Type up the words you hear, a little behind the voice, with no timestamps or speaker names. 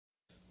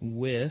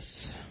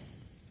with...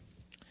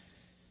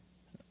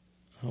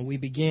 we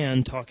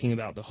began talking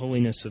about the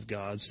holiness of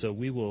God, so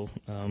we will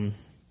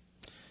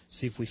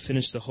see if we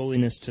finish the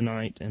holiness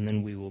tonight, and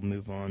then we will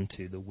move on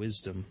to the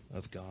wisdom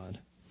of God.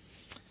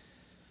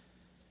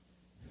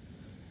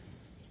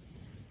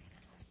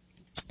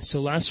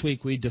 So last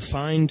week we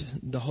defined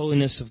the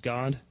holiness of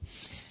God,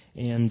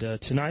 and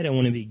tonight I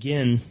want to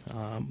begin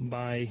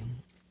by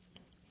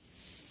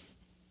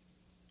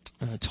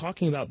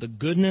talking about the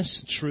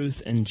goodness,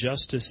 truth, and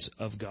justice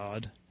of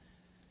God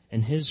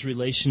and His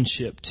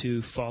relationship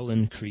to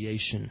fallen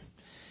creation,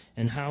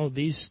 and how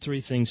these three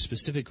things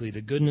specifically,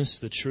 the goodness,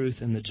 the truth,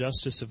 and the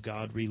justice of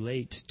God,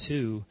 relate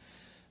to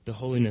the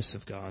holiness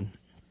of God.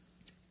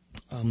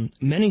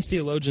 Many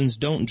theologians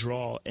don't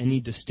draw any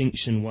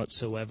distinction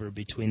whatsoever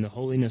between the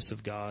holiness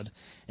of God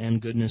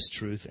and goodness,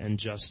 truth, and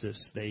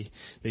justice.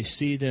 They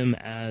see them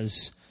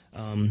as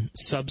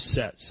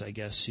subsets, I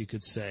guess you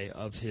could say,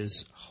 of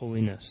His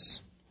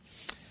holiness.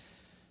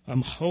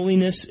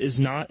 Holiness is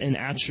not an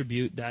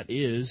attribute that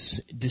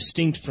is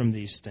distinct from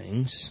these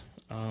things,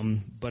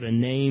 but a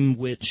name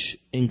which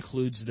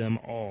includes them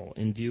all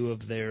in view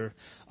of their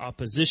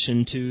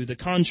opposition to the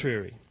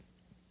contrary.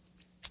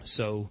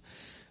 So,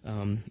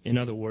 in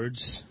other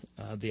words,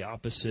 the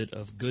opposite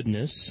of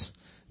goodness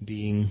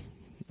being,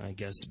 I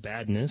guess,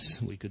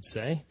 badness, we could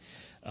say.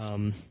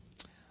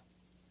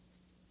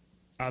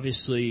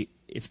 Obviously,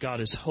 if God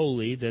is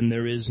holy, then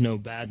there is no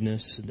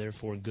badness,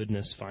 therefore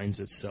goodness finds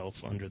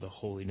itself under the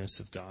holiness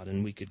of God.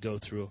 And we could go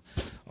through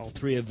all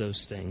three of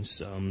those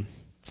things,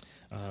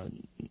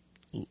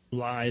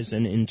 lies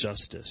and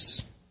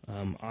injustice.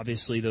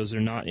 Obviously, those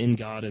are not in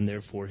God, and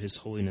therefore His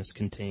holiness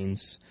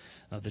contains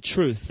the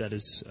truth that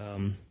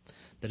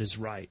is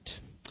right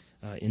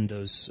in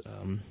those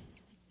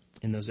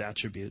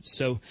attributes.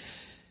 So,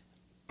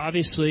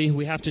 obviously,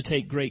 we have to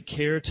take great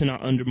care to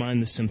not undermine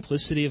the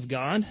simplicity of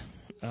God,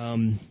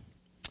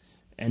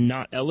 and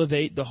not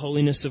elevate the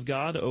holiness of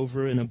God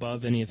over and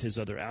above any of His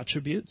other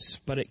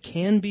attributes. But it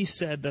can be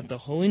said that the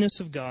holiness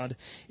of God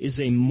is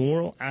a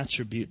moral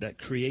attribute that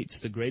creates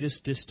the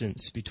greatest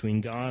distance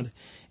between God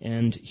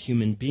and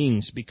human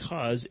beings,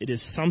 because it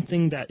is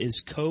something that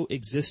is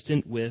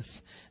coexistent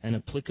with and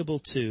applicable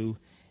to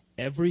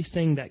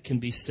everything that can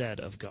be said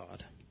of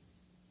God.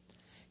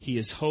 He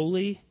is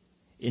holy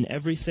in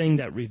everything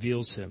that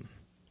reveals Him.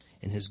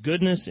 In His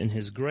goodness, in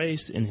His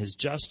grace, in His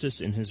justice,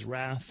 in His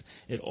wrath,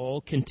 it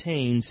all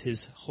contains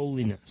His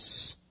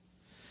holiness.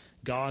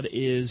 God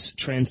is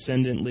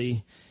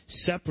transcendently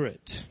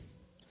separate.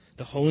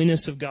 The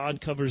holiness of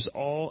God covers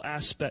all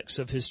aspects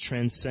of His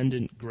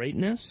transcendent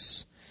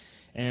greatness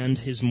and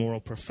His moral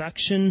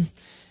perfection,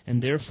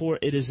 and therefore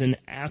it is an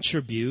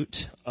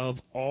attribute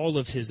of all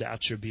of His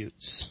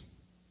attributes.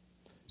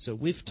 So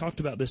we've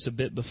talked about this a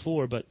bit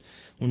before, but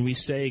when we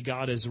say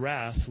God is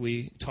wrath,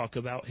 we talk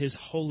about His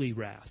holy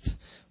wrath.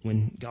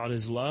 When God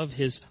is love,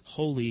 His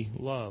holy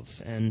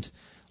love. And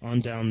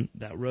on down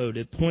that road,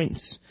 it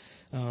points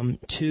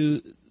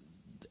to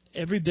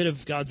every bit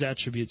of God's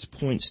attributes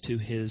points to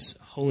His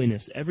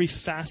holiness. Every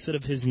facet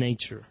of His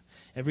nature,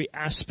 every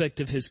aspect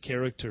of His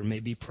character may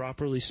be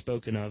properly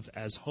spoken of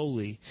as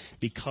holy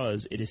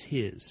because it is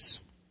His.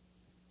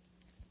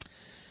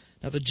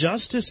 Now, the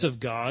justice of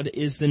God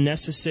is the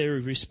necessary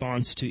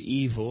response to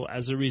evil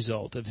as a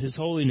result of His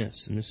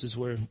holiness. And this is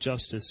where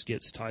justice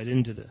gets tied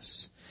into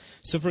this.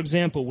 So, for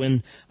example,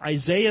 when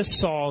Isaiah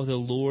saw the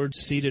Lord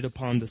seated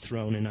upon the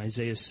throne in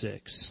Isaiah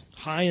 6,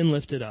 high and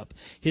lifted up,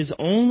 his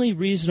only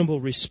reasonable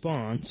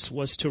response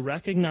was to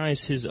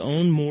recognize his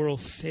own moral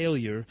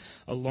failure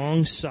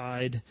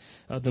alongside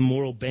the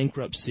moral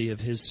bankruptcy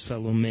of his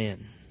fellow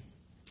man.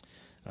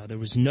 There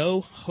was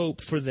no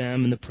hope for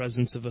them in the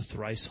presence of a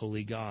thrice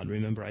holy God.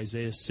 Remember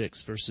Isaiah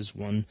 6, verses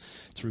 1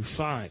 through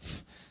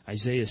 5.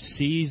 Isaiah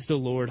sees the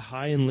Lord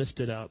high and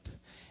lifted up,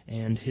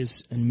 and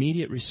his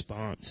immediate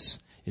response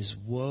is,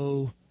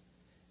 "Woe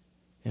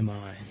am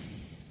I.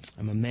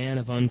 I'm a man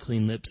of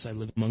unclean lips. I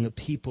live among a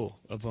people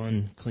of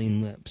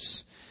unclean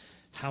lips."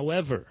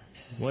 However,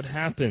 what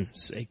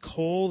happens? A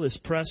coal is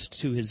pressed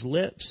to his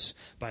lips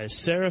by a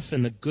seraph,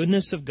 and the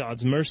goodness of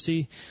God's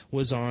mercy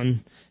was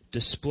on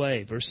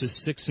display. Verses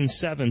 6 and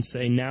 7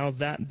 say, "Now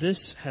that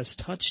this has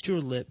touched your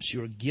lips,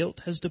 your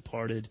guilt has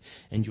departed,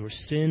 and your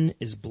sin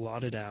is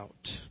blotted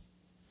out."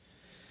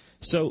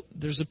 So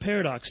there's a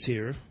paradox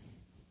here.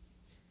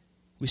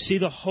 We see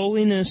the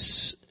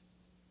holiness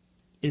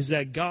is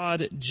that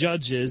God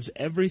judges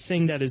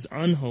everything that is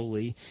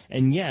unholy,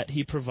 and yet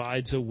He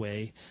provides a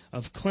way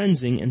of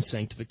cleansing and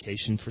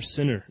sanctification for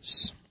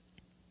sinners.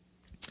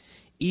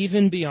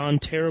 Even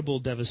beyond terrible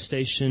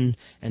devastation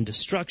and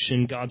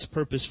destruction, God's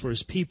purpose for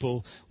His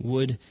people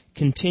would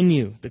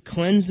continue. The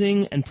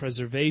cleansing and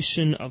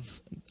preservation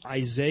of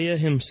Isaiah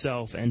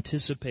himself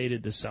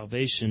anticipated the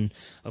salvation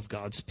of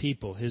God's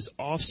people. His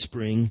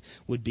offspring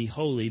would be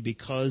holy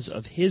because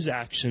of His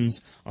actions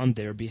on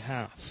their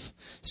behalf.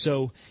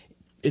 So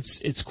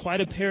it's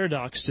quite a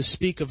paradox to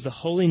speak of the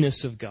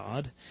holiness of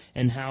God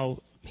and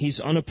how He's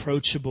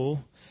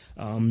unapproachable,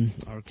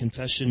 Our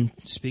confession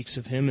speaks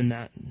of him in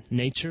that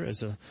nature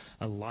as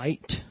a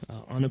light,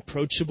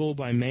 unapproachable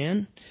by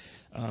man.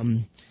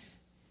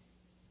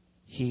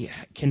 He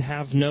can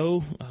have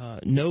no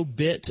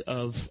bit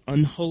of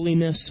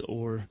unholiness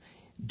or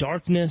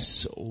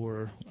darkness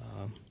or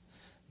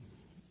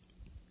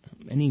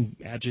any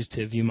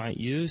adjective you might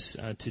use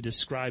to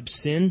describe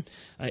sin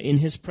in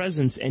his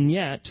presence, and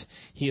yet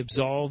he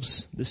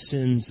absolves the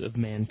sins of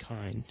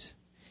mankind.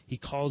 He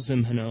calls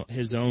them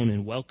his own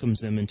and welcomes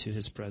them into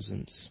his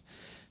presence.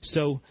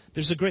 So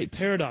there's a great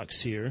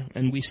paradox here,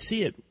 and we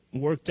see it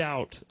worked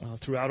out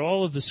throughout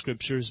all of the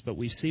Scriptures, but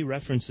we see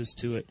references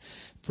to it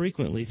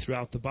frequently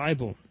throughout the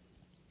Bible.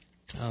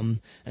 And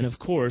of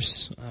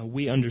course,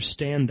 we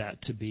understand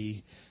that to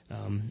be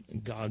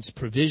God's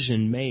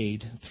provision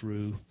made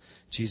through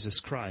Jesus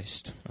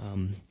Christ,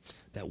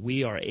 that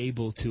we are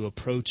able to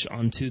approach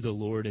unto the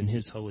Lord in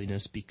His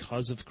holiness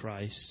because of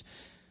Christ.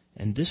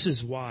 And this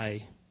is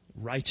why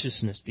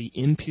righteousness, the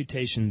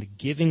imputation, the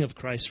giving of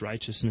Christ's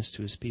righteousness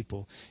to His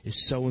people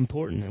is so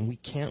important, and we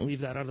can't leave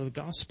that out of the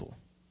gospel.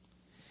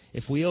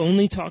 If we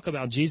only talk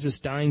about Jesus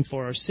dying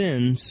for our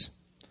sins,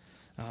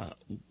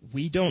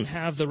 we don't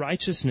have the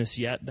righteousness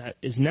yet that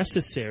is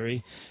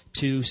necessary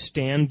to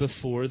stand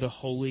before the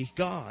holy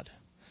God.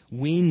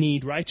 We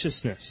need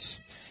righteousness,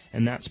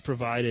 and that's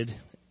provided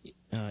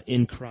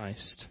in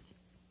Christ.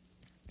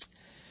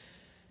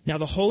 Now,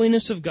 the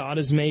holiness of God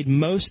is made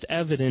most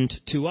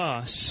evident to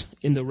us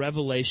in the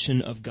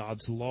revelation of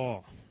God's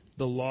law.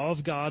 The law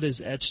of God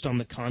is etched on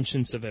the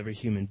conscience of every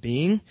human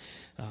being.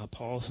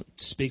 Paul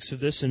speaks of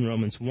this in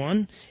Romans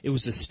 1. It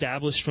was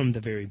established from the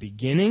very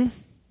beginning.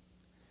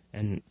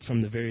 And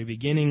from the very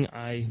beginning,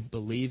 I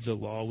believe the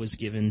law was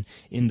given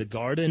in the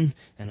garden.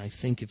 And I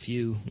think if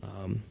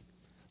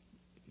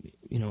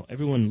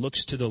everyone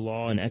looks to the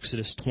law in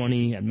Exodus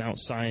 20 at Mount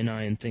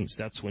Sinai and thinks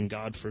that's when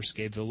God first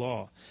gave the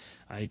law.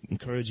 I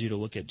encourage you to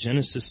look at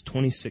Genesis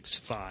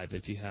 26:5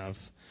 if you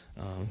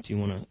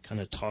want to kind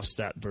of toss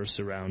that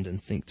verse around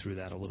and think through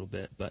that a little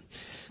bit. But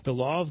the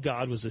law of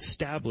God was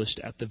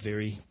established at the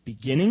very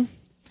beginning.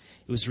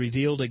 It was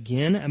revealed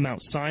again at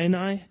Mount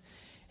Sinai.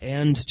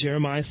 And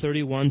Jeremiah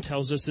 31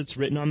 tells us it's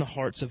written on the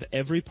hearts of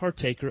every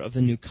partaker of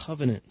the new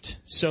covenant.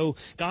 So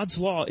God's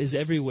law is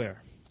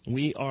everywhere.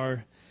 We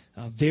are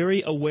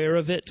very aware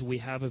of it. We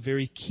have a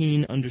very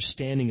keen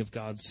understanding of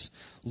God's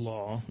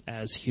law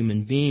as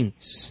human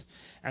beings.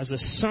 As a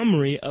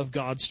summary of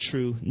God's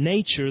true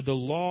nature, the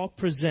law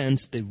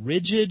presents the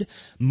rigid,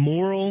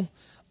 moral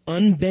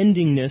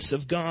unbendingness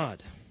of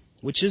God,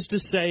 which is to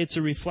say it's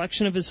a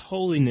reflection of His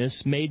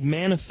holiness made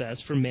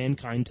manifest for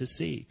mankind to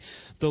see.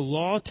 The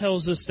law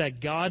tells us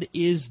that God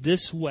is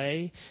this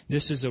way.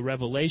 This is a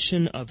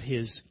revelation of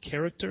His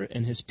character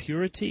and His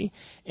purity,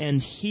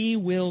 and He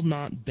will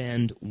not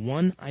bend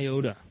one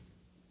iota.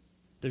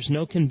 There's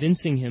no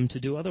convincing Him to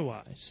do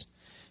otherwise.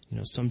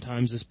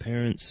 Sometimes as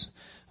parents,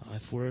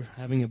 if we're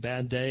having a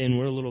bad day and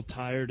we're a little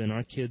tired and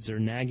our kids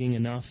are nagging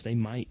enough, they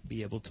might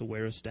be able to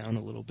wear us down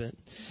a little bit.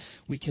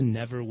 We can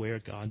never wear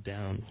God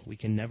down. We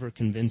can never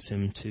convince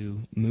Him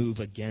to move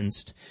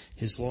against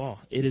His law.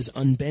 It is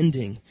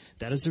unbending.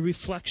 That is a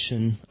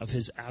reflection of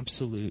His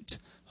absolute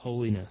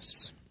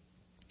holiness.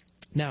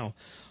 Now,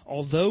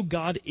 although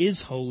God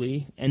is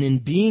holy, and in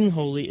being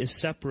holy is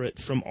separate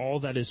from all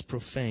that is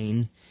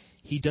profane,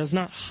 He does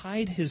not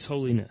hide His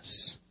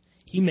holiness.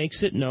 He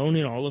makes it known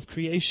in all of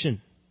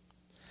creation.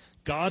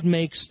 God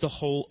makes the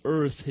whole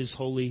earth His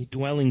holy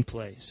dwelling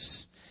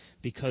place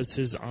because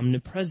His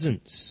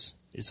omnipresence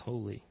is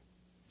holy.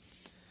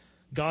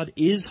 God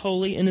is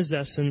holy in His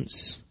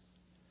essence.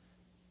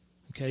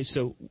 Okay,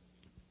 so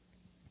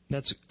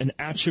that's an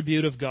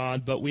attribute of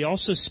God, but we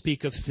also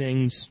speak of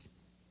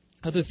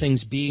other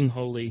things being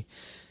holy,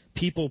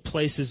 people,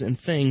 places, and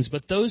things,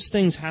 but those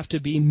things have to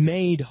be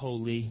made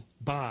holy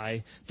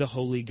by the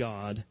holy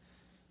God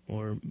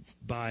or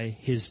by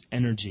His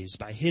energies,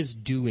 by His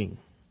doing.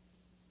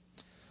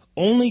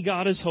 Only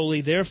God is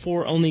holy,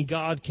 therefore only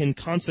God can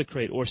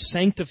consecrate or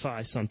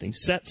sanctify something,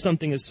 set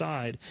something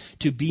aside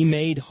to be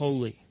made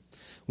holy.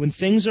 When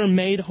things are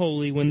made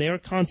holy, when they are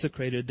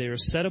consecrated, they are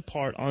set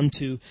apart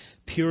unto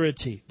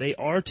purity. They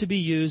are to be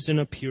used in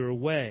a pure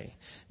way.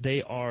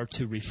 They are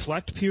to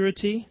reflect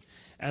purity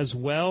as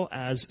well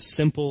as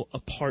simple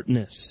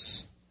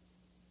apartness.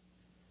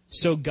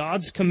 So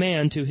God's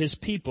command to His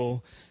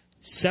people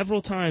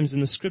several times in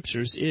the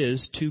Scriptures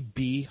is to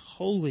be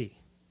holy.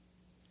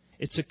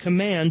 It's a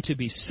command to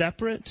be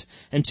separate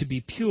and to be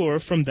pure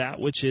from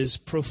that which is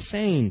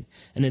profane.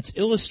 And it's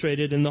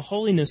illustrated in the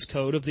holiness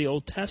code of the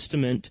Old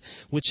Testament,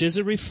 which is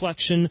a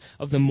reflection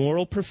of the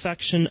moral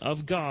perfection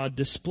of God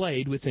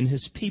displayed within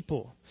His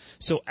people.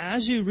 So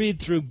as you read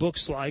through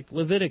books like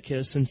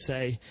Leviticus and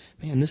say,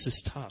 man, this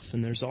is tough,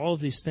 and there's all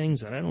of these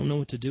things that I don't know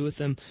what to do with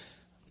them,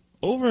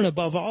 over and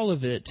above all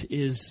of it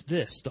is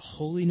this, the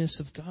holiness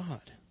of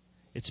God.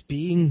 It's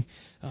being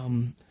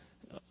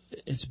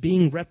it's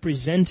being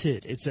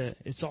represented.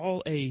 It's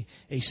all a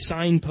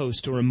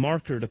signpost or a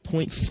marker to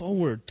point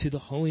forward to the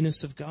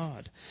holiness of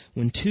God.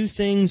 When two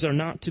things are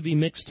not to be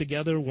mixed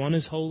together, one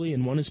is holy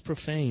and one is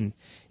profane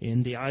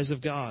in the eyes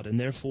of God, and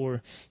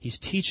therefore he's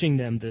teaching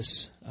them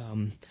this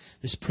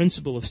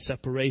principle of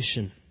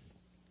separation.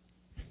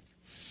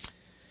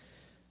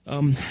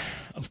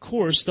 Of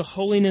course, the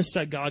holiness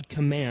that God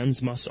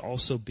commands must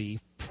also be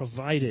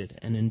provided,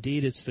 and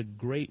indeed it's the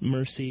great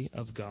mercy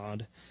of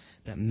God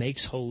that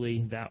makes holy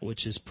that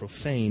which is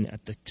profane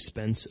at the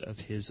expense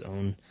of his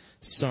own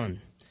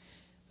Son.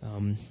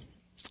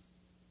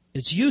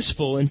 It's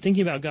useful in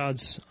thinking about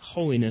God's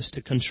holiness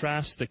to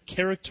contrast the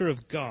character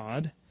of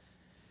God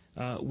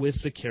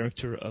with the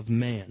character of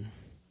man.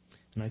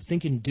 And I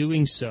think in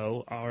doing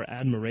so, our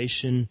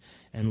admiration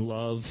and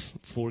love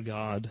for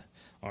God,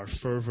 our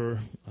fervor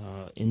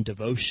in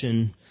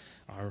devotion,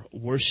 our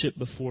worship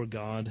before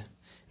God,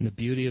 and the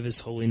beauty of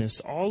his holiness,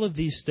 all of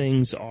these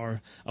things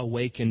are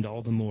awakened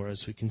all the more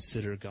as we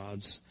consider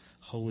God's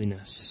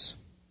holiness.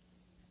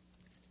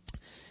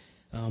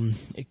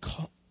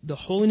 The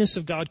holiness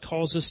of God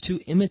calls us to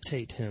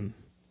imitate him.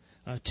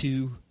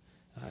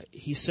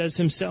 He says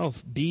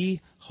himself, "Be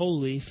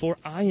holy, for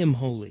I am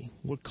holy."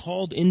 We're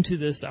called into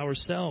this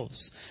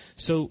ourselves.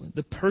 So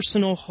the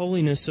personal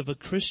holiness of a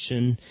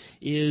Christian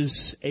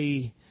is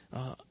a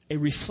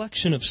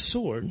reflection of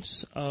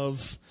sorts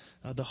of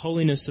the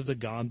holiness of the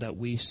God that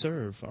we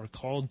serve, are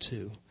called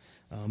to.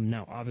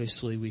 Now,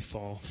 obviously, we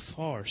fall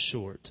far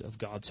short of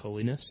God's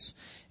holiness,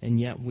 and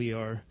yet we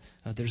are.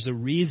 There's a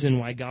reason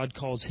why God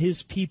calls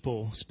his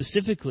people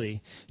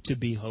specifically to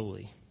be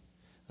holy.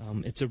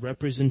 It's a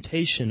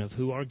representation of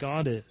who our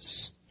God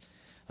is.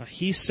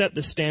 He set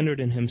the standard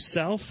in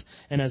himself,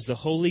 and as the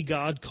holy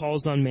God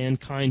calls on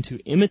mankind to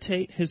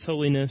imitate his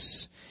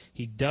holiness,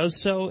 he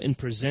does so in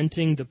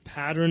presenting the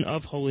pattern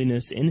of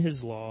holiness in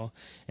his law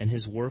and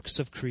his works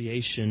of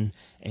creation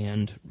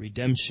and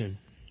redemption.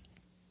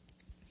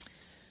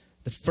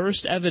 The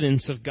first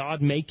evidence of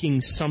God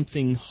making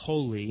something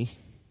holy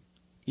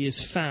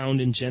is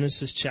found in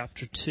Genesis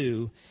chapter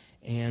 2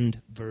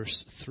 and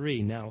verse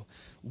 3. Now,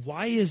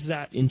 why is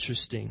that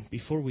interesting?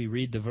 Before we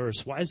read the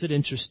verse, why is it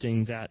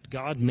interesting that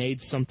God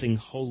made something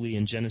holy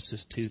in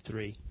Genesis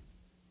 2:3?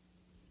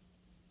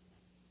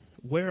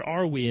 Where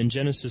are we in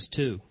Genesis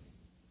 2?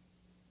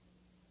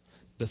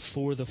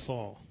 Before the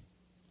fall.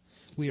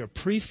 We are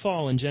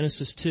pre-fall in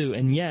Genesis 2,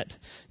 and yet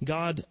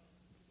God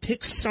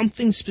picks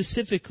something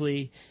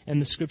specifically, and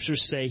the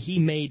scriptures say he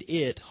made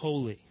it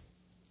holy.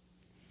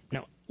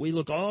 Now, we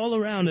look all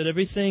around at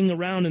everything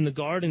around in the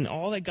garden,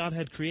 all that God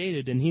had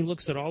created, and he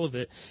looks at all of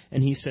it,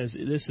 and he says,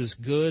 this is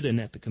good,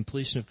 and at the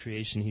completion of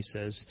creation, he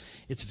says,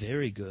 it's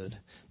very good.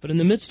 But in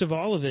the midst of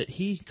all of it,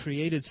 he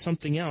created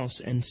something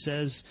else, and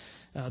says,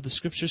 the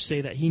scriptures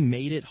say that he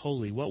made it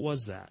holy. What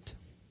was that?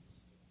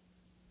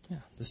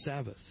 Yeah, the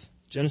Sabbath.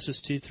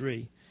 Genesis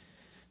 2:3.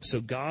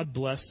 So God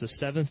blessed the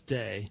seventh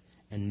day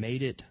and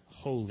made it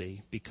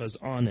holy, because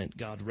on it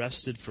God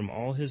rested from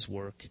all his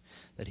work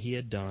that he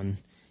had done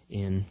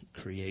in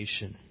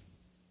creation.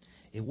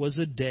 It was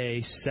a day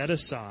set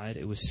aside,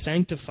 it was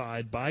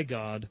sanctified by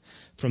God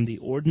from the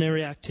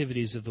ordinary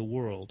activities of the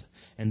world,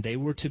 and they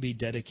were to be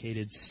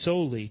dedicated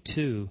solely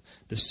to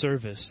the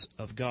service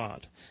of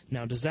God.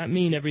 Now, does that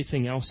mean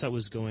everything else that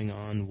was going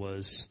on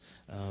was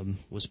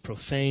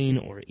profane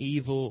or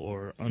evil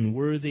or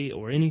unworthy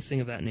or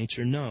anything of that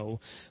nature? No.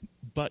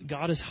 But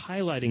God is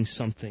highlighting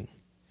something.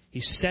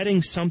 He's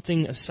setting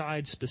something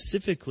aside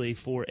specifically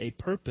for a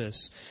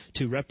purpose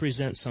to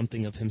represent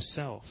something of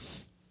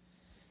himself.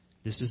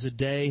 This is a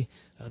day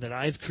that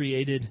I've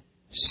created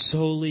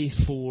solely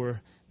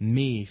for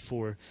me,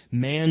 for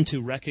man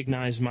to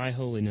recognize my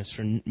holiness,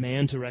 for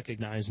man to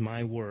recognize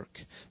my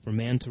work, for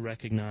man to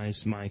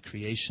recognize my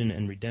creation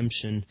and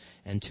redemption,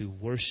 and to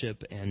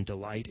worship and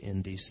delight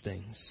in these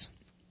things.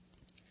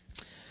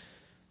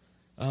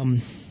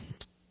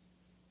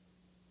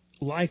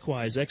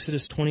 Likewise,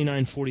 Exodus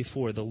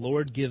 29:44, the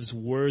Lord gives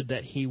word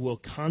that he will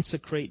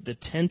consecrate the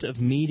tent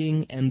of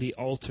meeting and the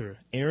altar.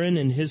 Aaron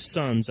and his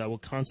sons I will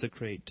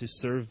consecrate to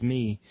serve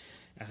me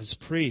as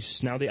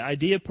priests. Now, the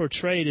idea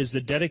portrayed is the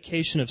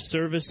dedication of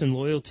service and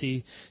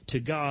loyalty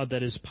to God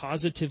that is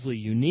positively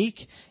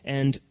unique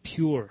and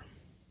pure.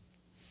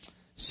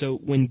 So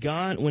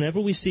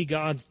whenever we see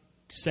God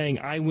saying,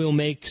 I will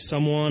make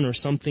someone or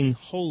something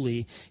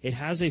holy, it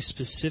has a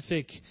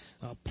specific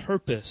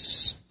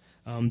purpose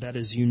that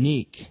is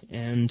unique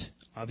and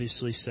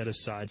obviously set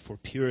aside for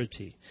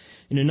purity.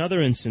 In another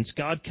instance,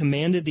 God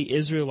commanded the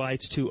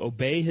Israelites to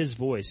obey his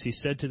voice. He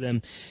said to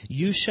them,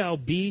 you shall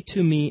be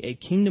to me a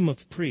kingdom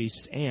of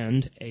priests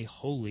and a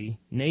holy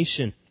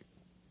nation.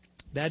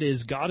 That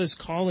is, God is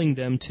calling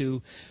them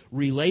to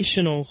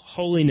relational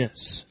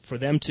holiness, for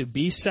them to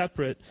be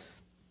separate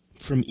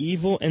from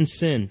evil and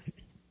sin.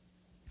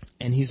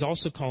 And he's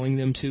also calling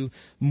them to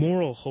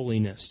moral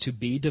holiness, to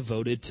be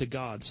devoted to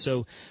God.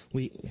 So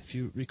if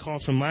you recall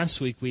from last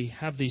week, we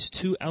have these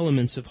two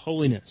elements of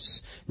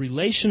holiness.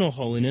 Relational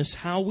holiness,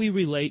 how we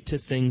relate to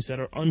things that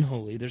are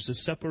unholy. There's a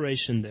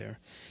separation there.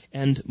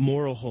 And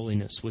moral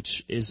holiness,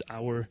 which is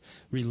our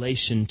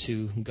relation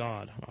to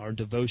God, our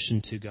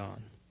devotion to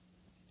God.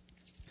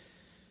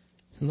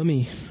 Let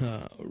me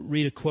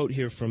read a quote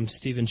here from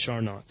Stephen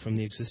Charnock from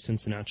The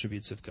Existence and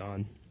Attributes of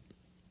God.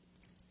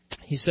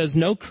 He says,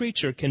 "No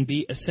creature can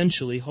be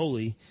essentially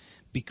holy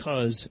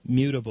because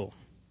mutable.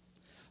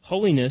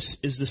 Holiness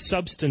is the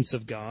substance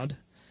of God,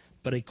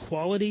 but a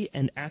quality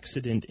and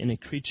accident in a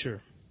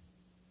creature.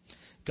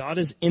 God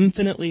is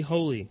infinitely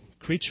holy,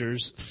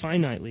 creatures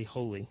finitely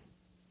holy.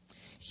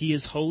 He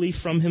is holy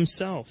from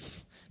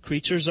himself.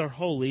 Creatures are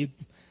holy,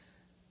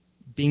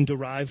 being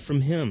derived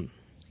from him.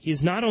 He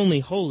is not only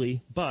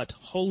holy, but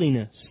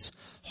holiness.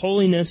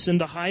 Holiness in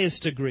the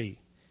highest degree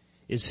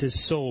is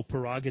his sole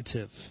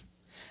prerogative.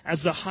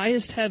 As the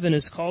highest heaven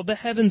is called the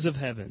heavens of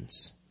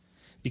heavens,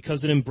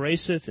 because it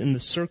embraceth in the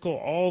circle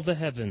all the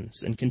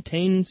heavens, and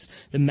contains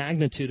the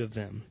magnitude of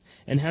them,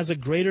 and has a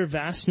greater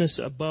vastness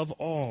above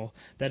all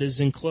that is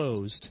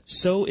enclosed,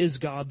 so is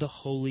God the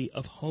Holy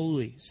of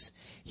Holies.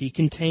 He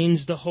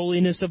contains the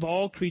holiness of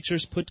all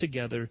creatures put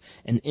together,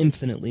 and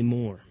infinitely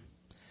more.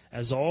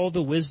 As all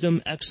the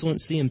wisdom,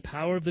 excellency, and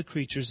power of the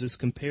creatures is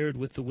compared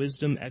with the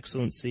wisdom,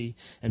 excellency,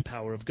 and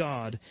power of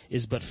God,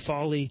 is but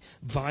folly,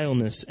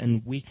 vileness,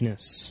 and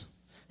weakness.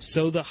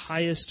 So the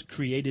highest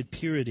created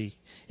purity,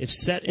 if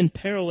set in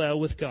parallel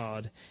with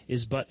God,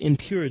 is but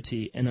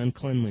impurity and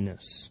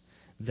uncleanliness.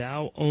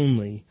 Thou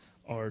only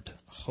art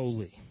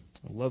holy."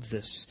 I love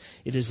this.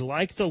 "It is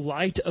like the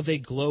light of a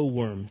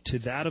glowworm to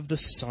that of the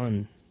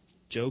sun."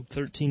 Job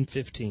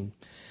 13:15.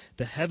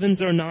 "The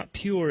heavens are not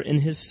pure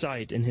in his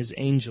sight, and his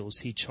angels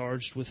he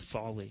charged with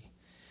folly.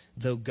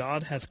 Though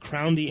God hath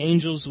crowned the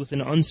angels with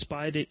an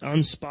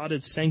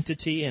unspotted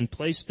sanctity, and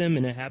placed them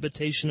in a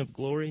habitation of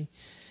glory,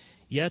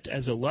 yet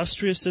as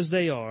illustrious as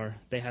they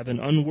are, they have an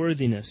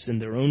unworthiness in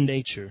their own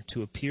nature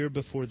to appear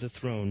before the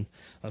throne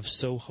of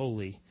so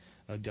holy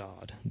a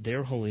God.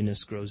 Their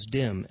holiness grows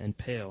dim and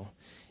pale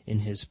in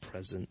his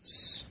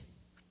presence."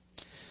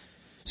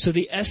 So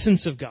the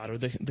essence of God, or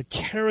the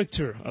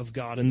character of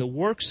God, and the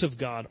works of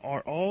God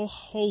are all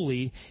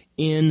holy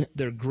in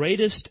their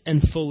greatest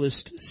and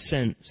fullest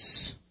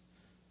sense.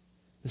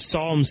 The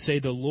Psalms say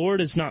the Lord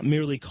is not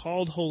merely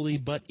called holy,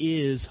 but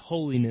is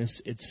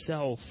holiness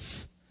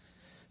itself.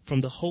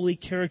 From the holy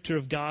character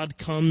of God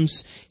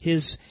comes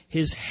his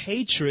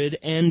hatred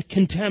and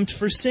contempt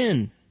for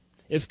sin.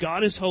 If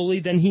God is holy,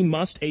 then he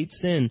must hate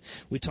sin.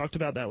 We talked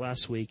about that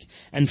last week.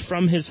 And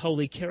from his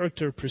holy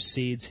character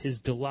proceeds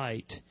his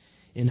delight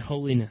in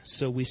holiness.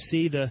 So we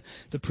see the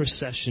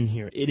procession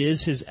here. It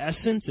is his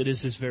essence. It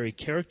is his very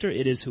character.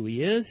 It is who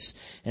he is.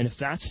 And if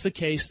that's the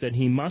case, then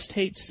he must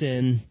hate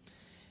sin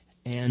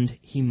and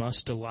he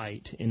must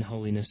delight in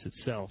holiness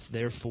itself.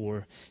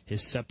 Therefore,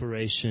 his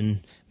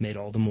separation made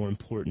all the more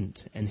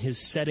important. And his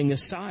setting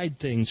aside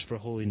things for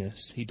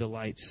holiness, he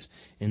delights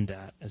in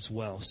that as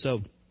well.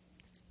 So,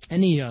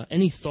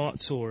 any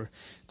thoughts or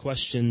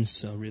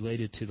questions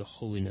related to the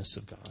holiness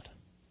of God?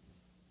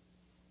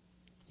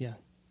 Yeah.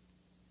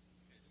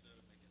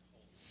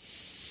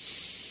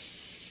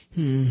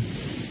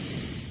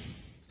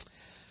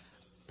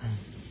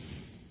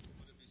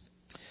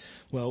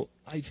 Well,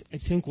 I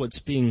think what's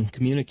being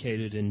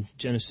communicated in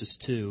Genesis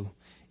 2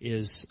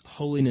 is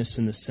holiness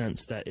in the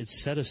sense that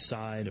it's set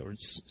aside or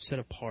it's set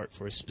apart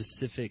for a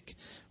specific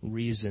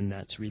reason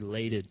that's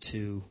related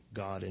to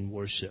God in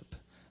worship.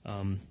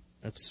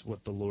 That's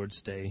what the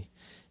Lord's Day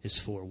is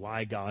for,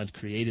 why God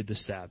created the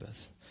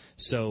Sabbath.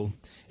 So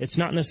it's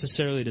not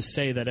necessarily to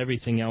say that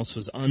everything else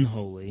was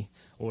unholy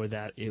or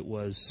that it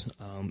was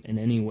in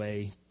any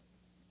way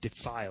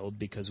defiled,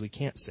 because we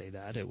can't say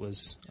that. It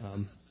was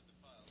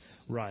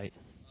right.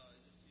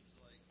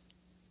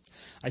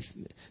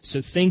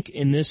 So think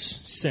in this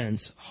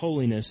sense,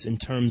 holiness in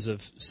terms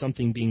of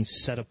something being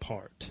set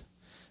apart,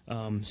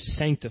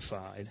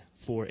 sanctified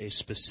for a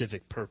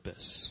specific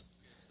purpose.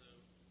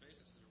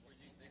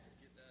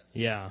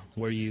 Yeah,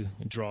 where you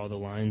draw the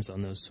lines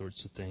on those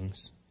sorts of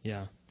things.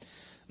 Yeah.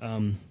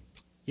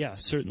 Yeah,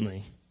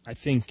 certainly. I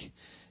think,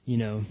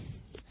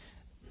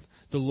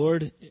 the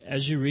Lord,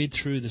 as you read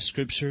through the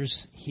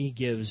Scriptures, He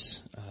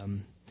gives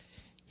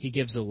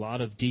a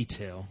lot of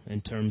detail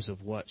in terms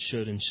of what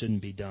should and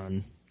shouldn't be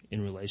done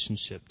in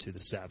relationship to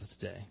the Sabbath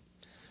day.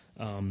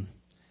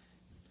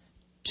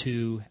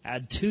 To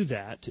add to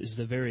that is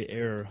the very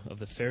error of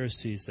the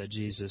Pharisees that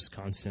Jesus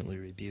constantly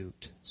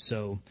rebuked.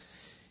 So,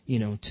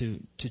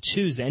 to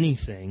choose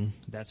anything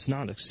that's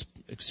not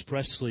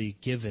expressly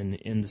given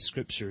in the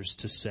Scriptures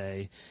to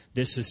say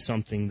this is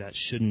something that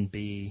shouldn't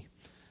be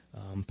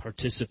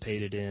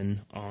participated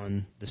in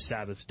on the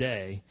Sabbath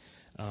day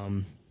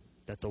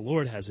that the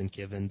Lord hasn't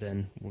given,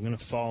 then we're going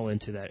to fall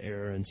into that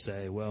error and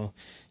say, well,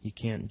 you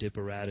can't dip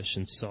a radish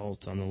in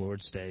salt on the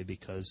Lord's day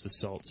because the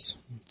salt's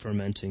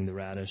fermenting the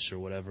radish or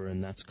whatever,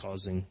 and that's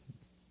causing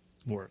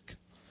work.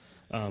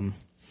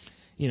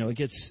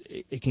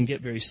 it can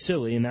get very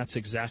silly, and that's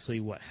exactly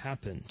what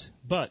happened.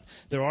 But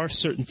there are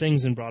certain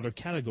things in broader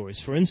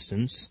categories. For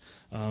instance,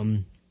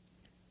 the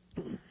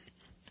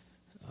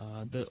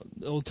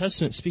Old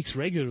Testament speaks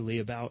regularly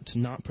about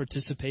not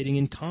participating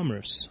in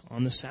commerce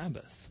on the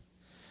Sabbath.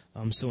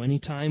 So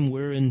anytime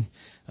we're in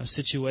a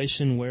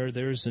situation where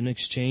there's an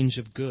exchange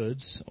of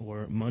goods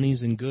or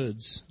monies and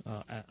goods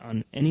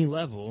on any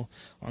level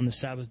on the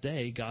Sabbath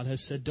day, God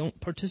has said don't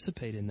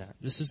participate in that.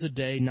 This is a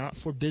day not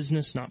for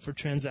business, not for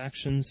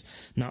transactions,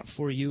 not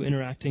for you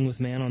interacting with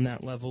man on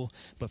that level,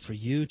 but for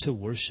you to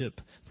worship,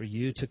 for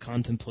you to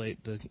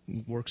contemplate the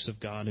works of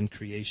God in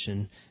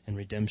creation and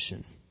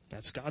redemption.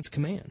 That's God's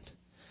command.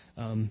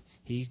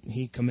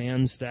 He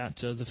commands that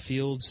the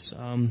fields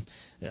and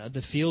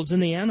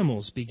the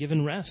animals be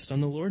given rest on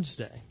the Lord's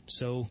day.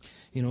 So,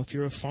 if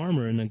you're a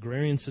farmer in an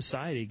agrarian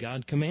society,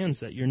 God commands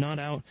that you're not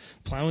out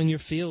plowing your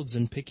fields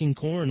and picking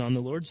corn on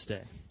the Lord's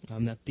day.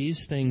 That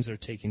these things are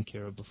taken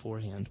care of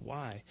beforehand.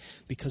 Why?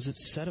 Because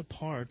it's set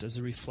apart as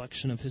a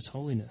reflection of His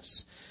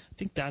holiness. I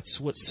think that's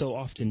what's so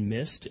often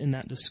missed in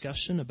that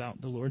discussion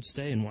about the Lord's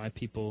Day and why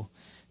people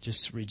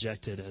just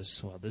reject it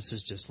as, well, this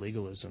is just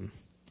legalism.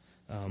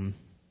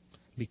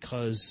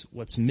 Because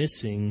what's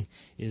missing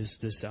is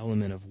this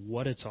element of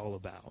what it's all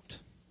about.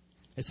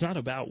 It's not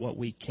about what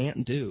we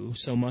can't do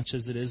so much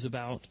as it is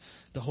about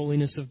the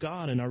holiness of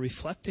God and our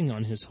reflecting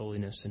on His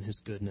holiness and His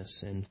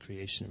goodness in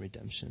creation and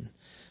redemption.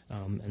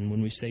 And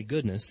when we say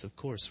goodness, of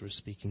course, we're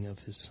speaking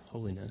of His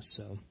holiness.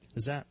 So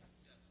is that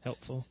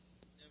helpful?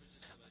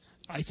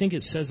 I think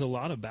it says a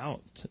lot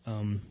about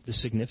the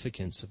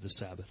significance of the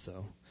Sabbath,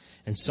 though,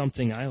 and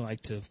something I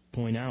like to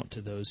point out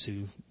to those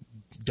who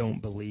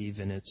don't believe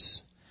in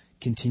its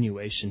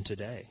continuation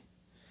today.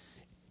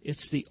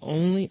 It's the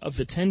only of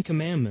the 10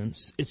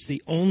 Commandments, it's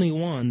the only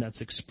one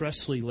that's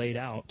expressly laid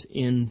out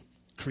in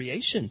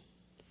creation.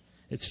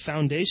 Its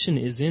foundation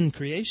is in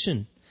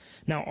creation.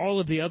 Now, all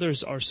of the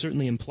others are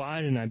certainly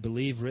implied and I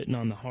believe written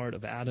on the heart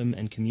of Adam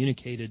and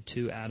communicated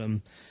to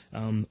Adam,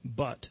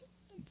 but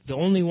the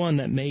only one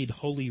that made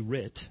Holy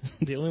Writ,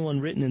 the only one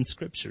written in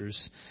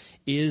Scriptures,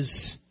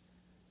 is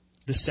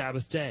the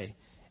Sabbath day.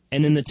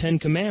 And in the 10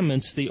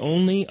 Commandments, the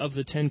only of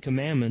the 10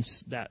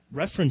 Commandments that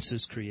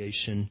references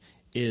creation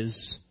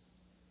is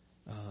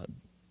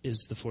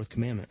the fourth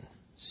commandment.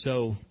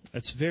 So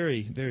it's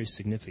very, very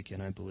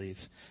significant, I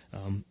believe,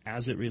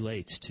 as it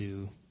relates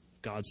to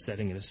God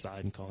setting it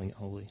aside and calling it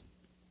holy.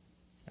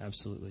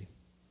 Absolutely.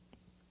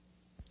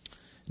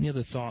 Any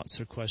other thoughts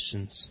or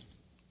questions?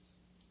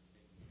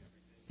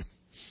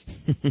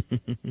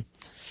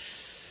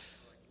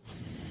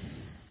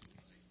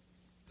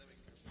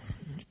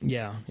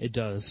 Yeah, it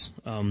does.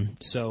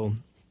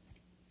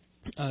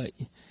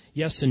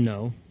 Yes and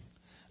no.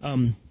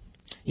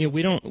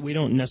 We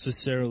don't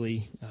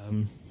necessarily.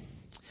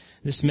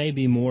 This may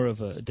be more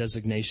of a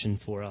designation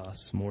for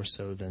us, more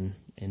so than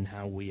in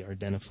how we are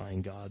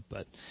identifying God.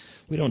 But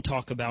we don't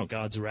talk about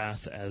God's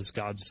wrath as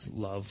God's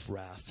love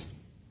wrath.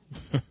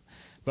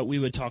 But we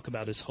would talk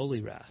about His holy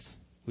wrath.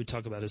 We'd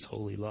talk about His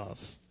holy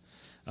love.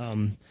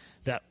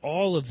 That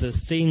all of the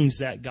things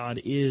that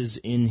God is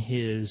in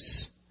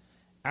His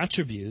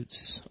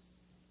attributes,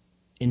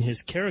 in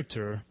His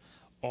character,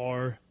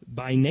 are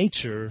by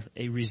nature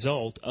a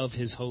result of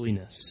His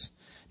holiness.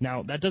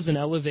 Now, that doesn't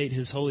elevate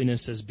His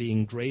holiness as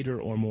being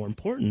greater or more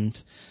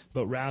important,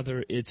 but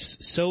rather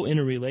it's so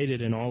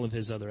interrelated in all of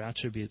His other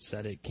attributes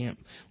that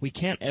we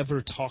can't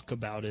ever talk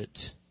about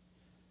it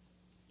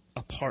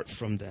apart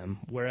from them.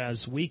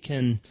 Whereas we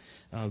can,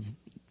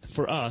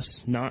 for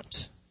us,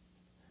 not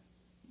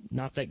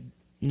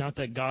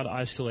that God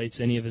isolates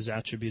any of His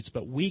attributes,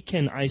 but we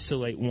can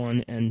isolate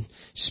one and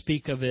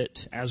speak of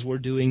it as we're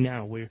doing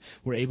now. We're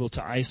able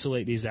to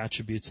isolate these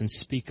attributes and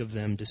speak of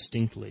them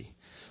distinctly.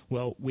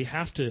 Well, we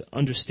have to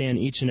understand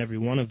each and every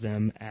one of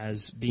them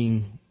as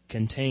being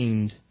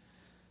contained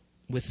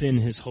within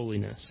His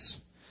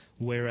holiness,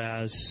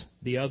 whereas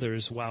the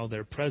others, while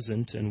they're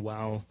present and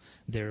while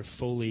they're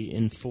fully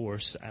in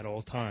force at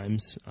all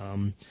times,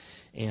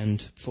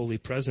 and fully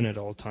present at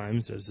all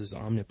times, as His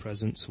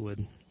omnipresence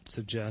would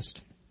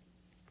suggest,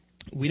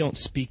 we don't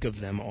speak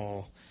of them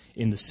all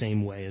in the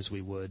same way as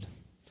we would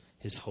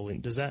His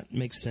holiness. Does that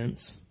make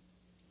sense?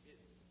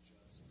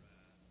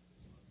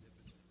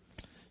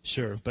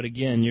 Sure, but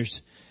again, you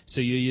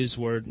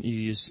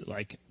use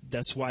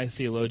that's why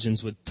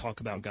theologians would talk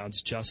about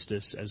God's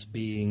justice as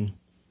being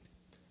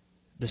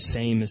the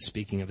same as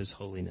speaking of His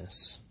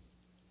holiness.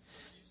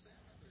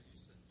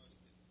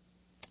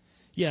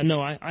 Yeah,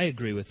 no, I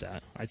agree with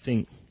that. I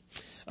think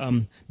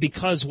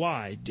because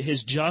why?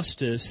 His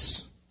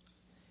justice,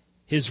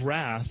 His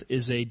wrath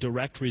is a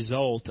direct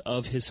result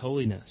of His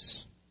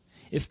holiness.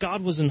 If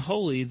God wasn't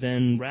holy,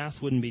 then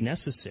wrath wouldn't be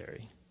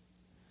necessary.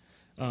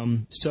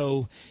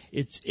 So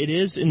it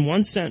is, in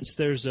one sense,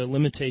 there's a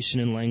limitation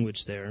in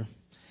language there.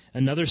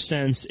 Another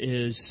sense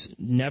is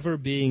never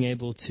being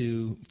able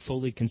to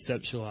fully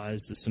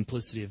conceptualize the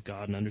simplicity of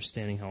God and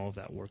understanding how all of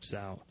that works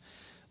out.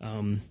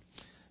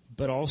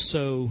 But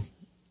also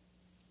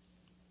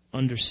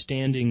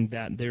understanding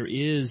that there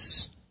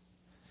is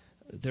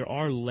there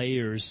are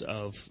layers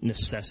of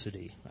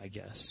necessity, I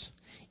guess.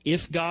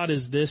 If God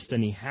is this,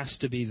 then he has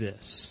to be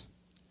this.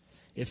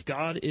 If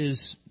God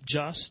is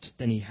just,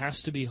 then he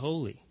has to be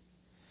holy.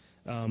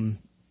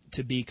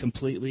 To be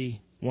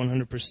completely,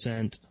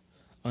 100%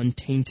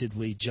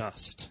 untaintedly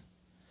just.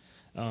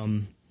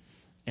 And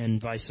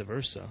vice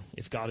versa.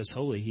 If God is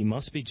holy, he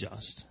must be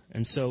just.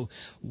 And so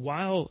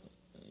while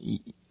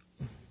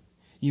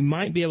you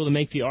might be able to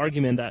make the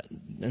argument that,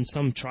 and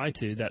some try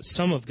to, that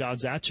some of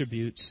God's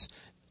attributes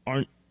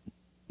aren't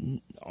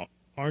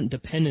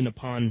dependent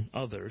upon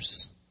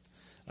others,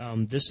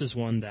 this is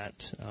one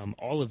that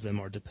all of them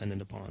are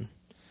dependent upon,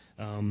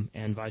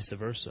 and vice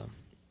versa.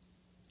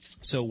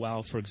 So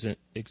while, for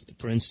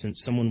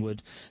instance,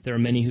 there are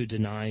many who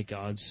deny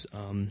God's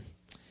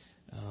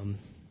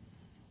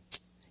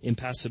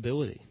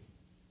impassibility.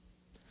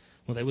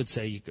 Well, they would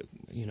say,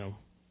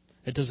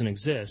 it doesn't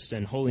exist,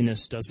 and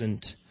holiness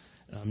doesn't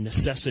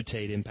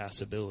necessitate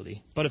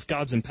impassibility. But if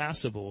God's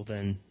impassible,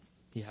 then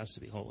he has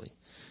to be holy.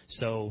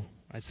 So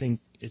I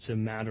think it's a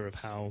matter of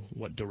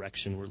what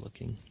direction we're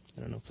looking.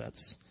 I don't know if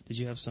did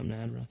you have something to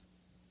add, Russ?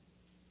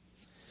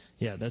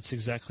 Yeah, that's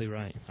exactly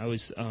right. I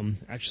was,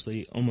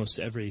 actually, almost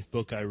every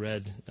book I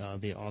read,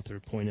 the author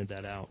pointed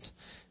that out.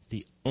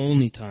 The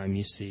only time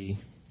you see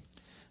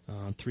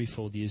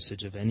threefold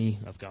usage of any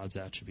of God's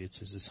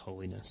attributes is his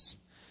holiness.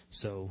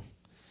 So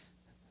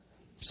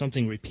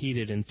something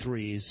repeated in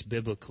threes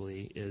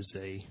biblically is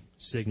a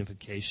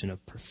signification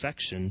of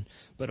perfection,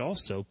 but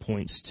also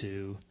points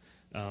to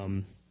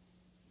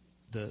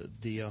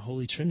the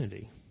Holy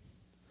Trinity.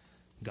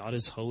 God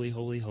is holy,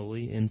 holy,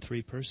 holy in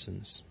three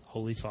persons.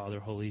 Holy Father,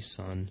 Holy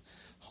Son,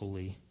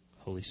 Holy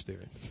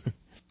Spirit.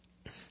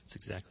 That's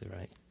exactly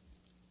right.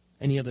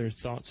 Any other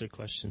thoughts or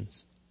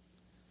questions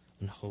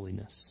on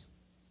holiness?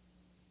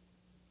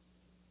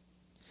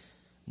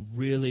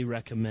 Really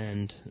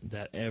recommend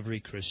that every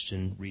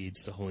Christian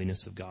reads The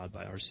Holiness of God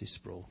by R.C.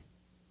 Sproul.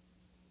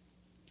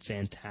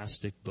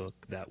 Fantastic book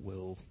that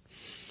will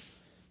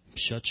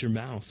shut your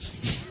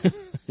mouth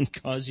and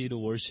cause you to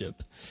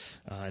worship.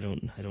 I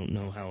don't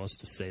know how else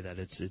to say that.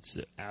 It's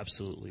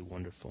absolutely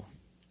wonderful.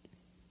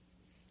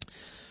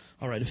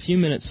 All right, a few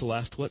minutes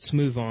left. Let's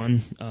move on.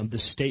 The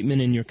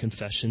statement in your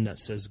confession that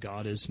says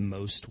God is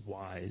most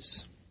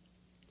wise.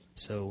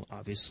 So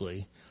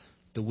obviously,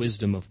 the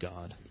wisdom of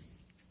God.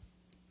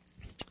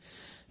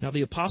 Now,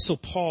 the Apostle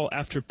Paul,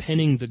 after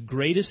penning the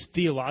greatest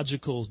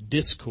theological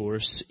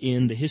discourse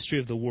in the history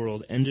of the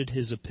world, ended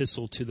his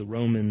epistle to the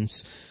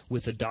Romans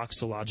with a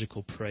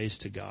doxological praise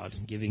to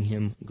God, giving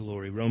him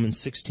glory. Romans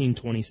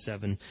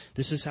 16:27.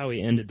 This is how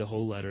he ended the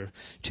whole letter.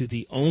 To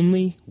the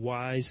only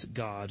wise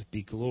God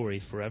be glory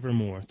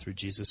forevermore through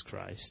Jesus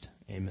Christ.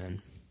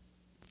 Amen.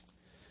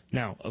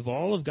 Now, of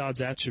all of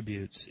God's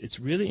attributes, it's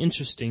really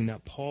interesting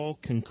that Paul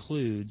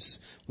concludes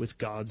with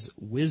God's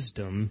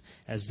wisdom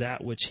as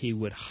that which he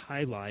would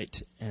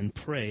highlight and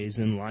praise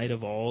in light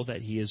of all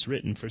that he has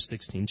written for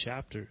 16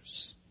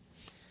 chapters.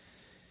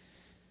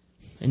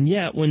 And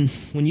yet, when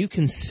you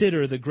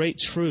consider the great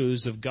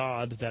truths of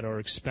God that are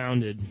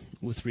expounded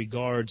with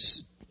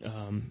regards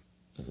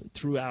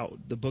throughout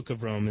the book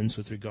of Romans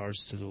with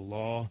regards to the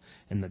law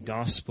and the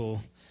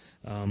gospel,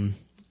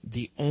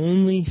 the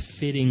only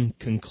fitting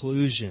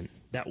conclusion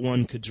that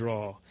one could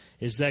draw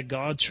is that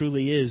God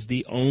truly is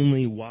the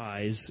only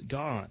wise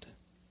God.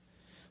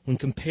 When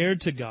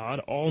compared to God,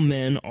 all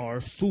men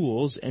are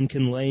fools and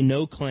can lay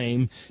no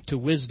claim to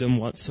wisdom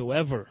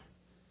whatsoever.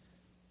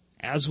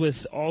 As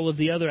with all of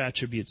the other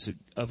attributes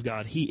of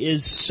God, he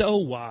is so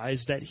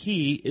wise that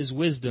he is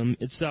wisdom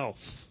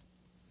itself.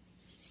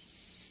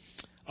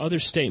 Other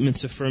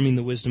statements affirming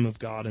the wisdom of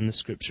God in the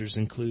Scriptures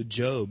include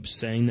Job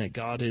saying that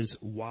God is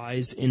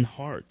wise in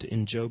heart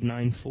in Job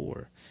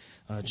 9:4.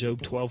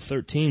 Job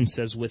 12:13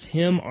 says, with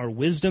him are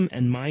wisdom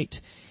and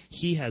might.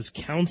 He has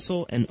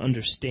counsel and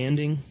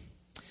understanding.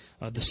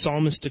 The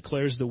psalmist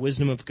declares the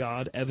wisdom of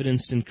God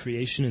evidenced in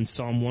creation in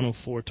Psalm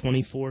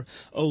 104:24.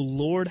 O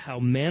Lord, how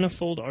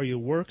manifold are your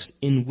works.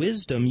 In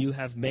wisdom you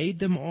have made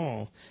them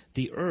all.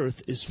 The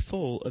earth is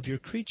full of your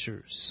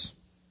creatures.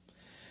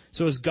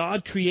 So as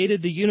God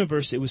created the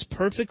universe, it was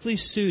perfectly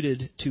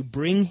suited to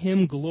bring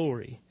him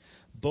glory,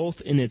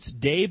 both in its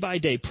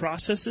day-by-day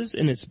processes,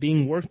 in its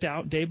being worked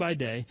out day by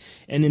day,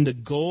 and in the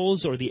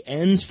goals or the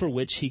ends for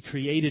which he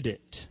created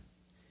it.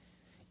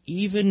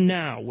 Even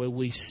now,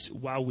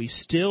 while we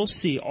still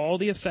see all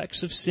the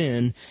effects of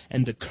sin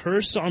and the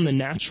curse on the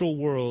natural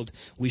world,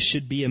 we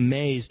should be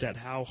amazed at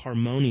how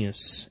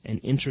harmonious and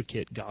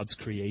intricate God's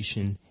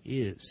creation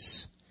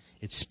is.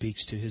 It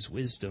speaks to his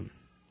wisdom.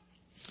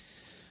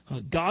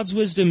 God's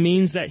wisdom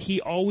means that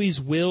he always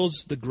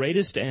wills the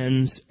greatest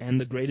ends and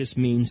the greatest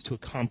means to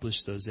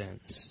accomplish those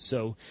ends.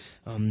 So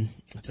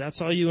if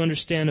that's all you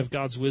understand of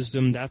God's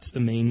wisdom, that's the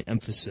main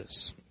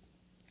emphasis.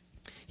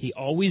 He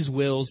always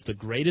wills the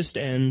greatest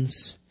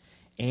ends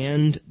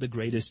and the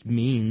greatest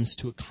means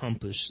to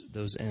accomplish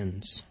those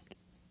ends.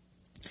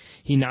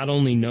 He not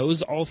only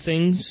knows all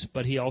things,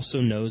 but he also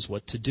knows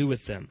what to do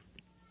with them.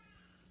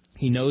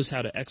 He knows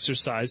how to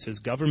exercise his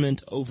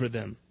government over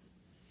them.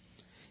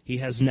 He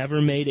has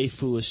never made a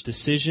foolish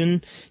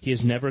decision. He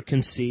has never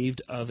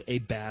conceived of a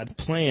bad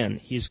plan.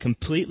 He is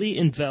completely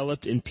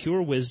enveloped in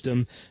pure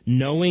wisdom,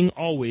 knowing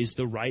always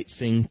the right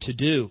thing to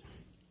do.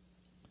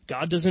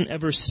 God doesn't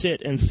ever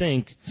sit and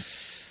think,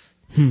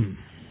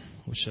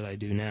 what should I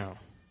do now?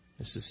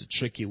 This is a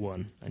tricky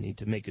one. I need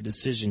to make a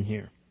decision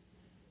here.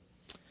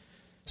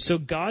 So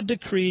God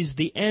decrees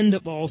the end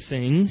of all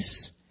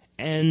things,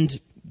 and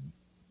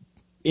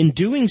in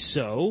doing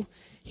so,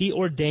 He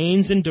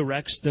ordains and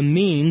directs the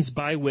means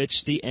by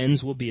which the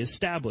ends will be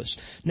established.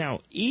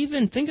 Now,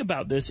 think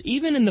about this,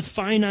 even in the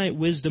finite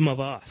wisdom of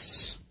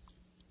us,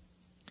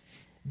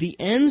 the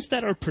ends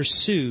that are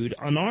pursued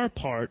on our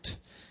part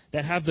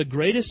that have the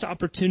greatest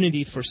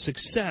opportunity for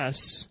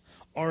success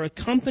are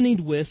accompanied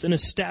with an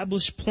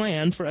established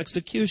plan for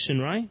execution,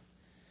 right?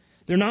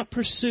 They're not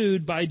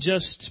pursued by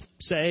just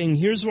saying,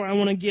 here's where I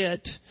want to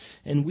get,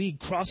 and we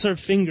cross our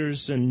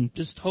fingers and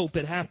just hope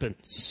it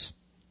happens.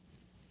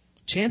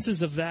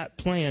 Chances of that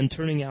plan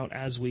turning out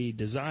as we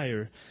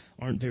desire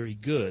aren't very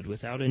good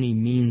without any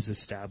means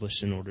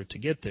established in order to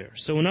get there.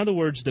 So in other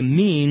words, the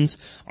means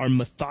are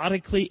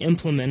methodically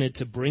implemented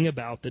to bring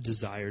about the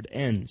desired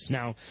ends.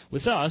 Now,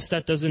 with us,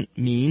 that doesn't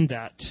mean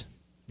that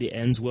the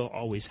ends will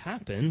always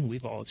happen.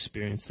 We've all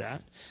experienced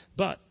that.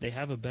 But they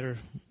have a better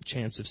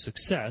chance of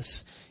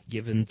success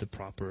given the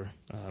proper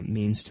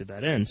means to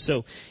that end.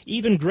 So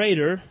even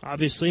greater,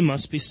 obviously,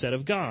 must be said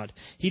of God.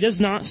 He does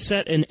not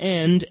set an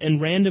end and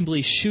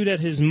randomly shoot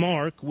at His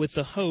mark with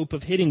the hope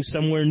of hitting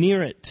somewhere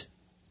near it,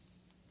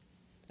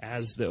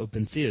 as the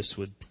open theist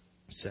would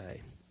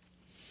say.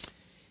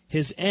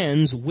 His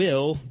ends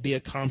will be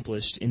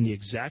accomplished in the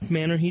exact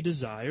manner He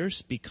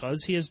desires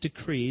because He has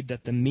decreed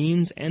that the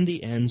means and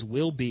the ends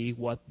will be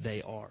what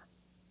they are.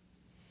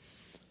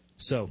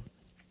 So,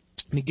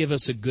 let me give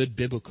us a good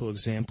biblical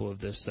example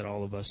of this that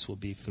all of us will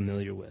be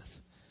familiar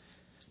with.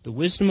 The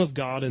wisdom of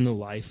God in the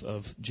life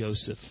of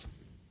Joseph.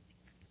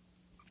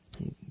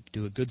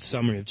 Do a good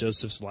summary of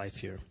Joseph's life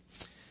here.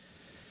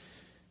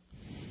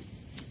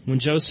 When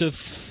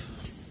Joseph,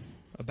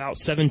 about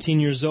 17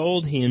 years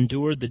old, he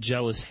endured the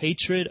jealous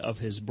hatred of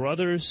his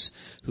brothers,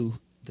 who,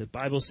 the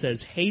Bible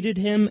says, hated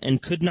him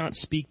and could not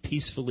speak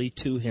peacefully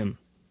to him.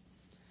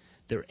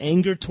 Their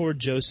anger toward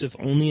Joseph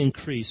only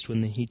increased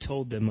when he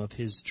told them of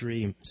his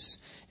dreams,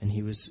 and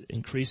he was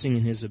increasing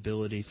in his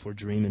ability for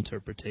dream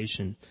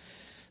interpretation.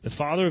 The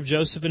father of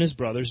Joseph and his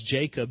brothers,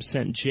 Jacob,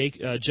 sent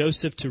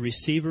Joseph to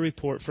receive a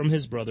report from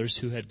his brothers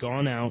who had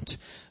gone out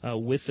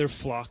with their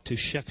flock to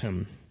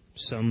Shechem,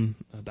 some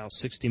about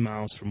 60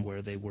 miles from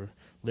where they were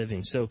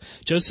living. So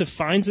Joseph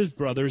finds his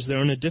brothers.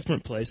 They're in a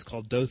different place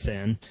called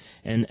Dothan.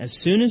 And as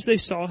soon as they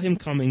saw him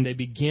coming, they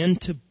began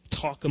to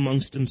talk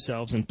amongst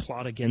themselves and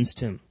plot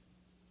against him.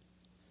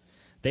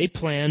 They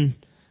plan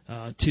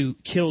to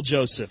kill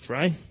Joseph,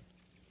 right?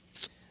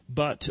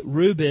 But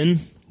Reuben,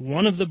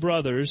 one of the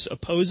brothers,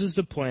 opposes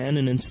the plan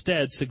and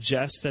instead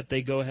suggests that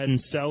they go ahead and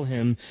sell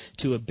him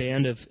to a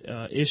band of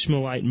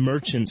Ishmaelite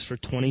merchants for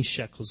 20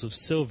 shekels of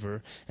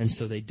silver. And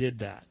so they did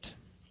that.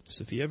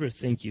 So if you ever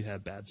think you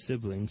have bad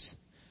siblings,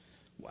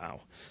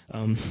 wow.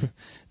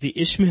 The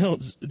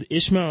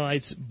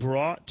Ishmaelites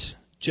brought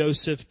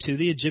Joseph to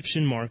the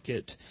Egyptian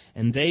market,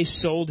 and they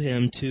sold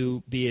him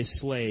to be a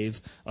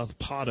slave of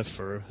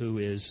Potiphar, who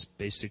is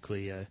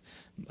basically a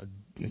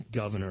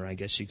governor, I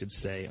guess you could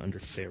say, under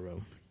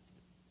Pharaoh.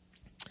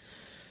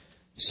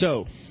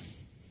 So,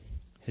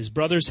 his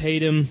brothers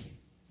hate him.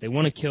 They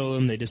want to kill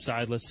him. They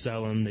decide, let's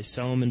sell him. They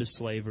sell him into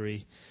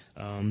slavery.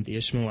 The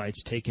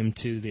Ishmaelites take him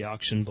to the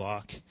auction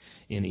block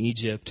in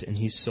Egypt, and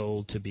he's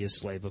sold to be a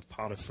slave of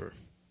Potiphar.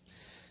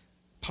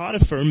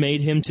 Potiphar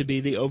made him to be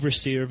the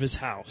overseer of his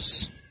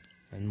house.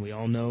 And we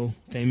all know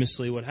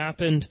famously what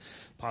happened.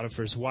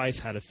 Potiphar's wife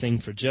had a thing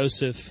for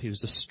Joseph. He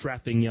was a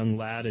strapping young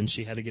lad, and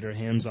she had to get her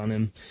hands on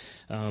him.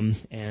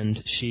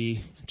 And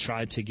she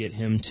tried to get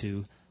him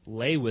to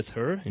lay with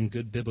her in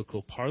good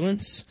biblical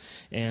parlance.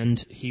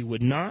 And he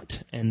would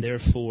not, and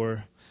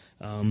therefore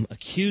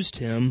accused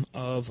him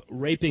of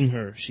raping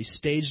her. She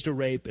staged a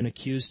rape and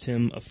accused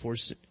him of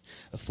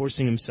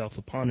forcing himself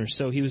upon her.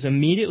 So he was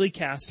immediately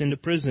cast into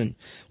prison,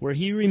 where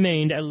he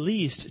remained at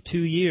least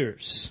 2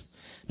 years.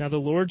 Now the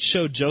Lord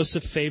showed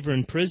Joseph favor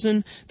in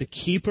prison. The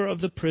keeper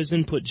of the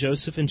prison put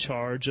Joseph in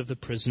charge of the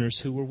prisoners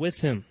who were with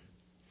him.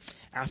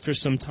 After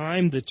some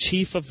time, the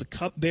chief of the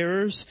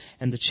cupbearers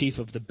and the chief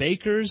of the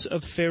bakers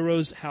of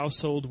Pharaoh's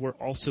household were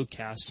also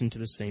cast into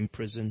the same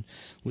prison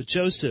with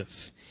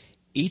Joseph.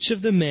 Each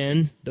of the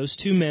men, those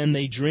 2 men,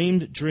 they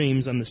dreamed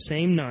dreams on the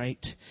same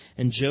night,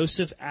 and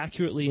Joseph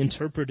accurately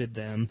interpreted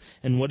them.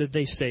 And what did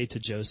they say to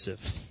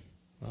Joseph?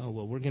 Oh,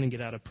 well, we're going to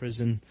get out of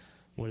prison.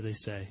 What do they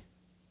say?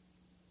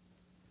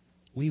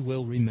 We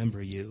will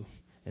remember you.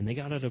 And they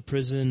got out of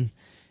prison,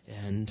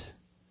 and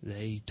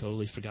they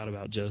totally forgot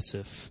about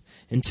Joseph.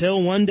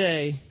 Until one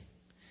day,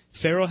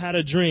 Pharaoh had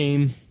a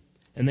dream,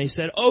 and they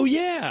said, oh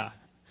yeah,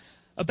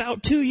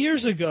 about 2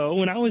 years ago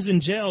when I was in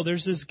jail,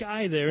 there's this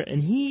guy there,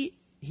 and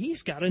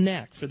he's got a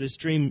knack for this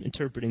dream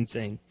interpreting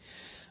thing.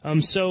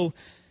 So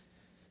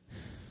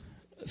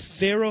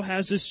Pharaoh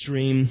has this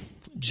dream.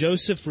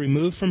 Joseph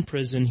removed from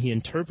prison, he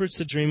interprets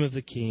the dream of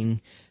the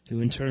king,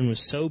 who in turn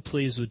was so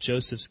pleased with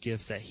Joseph's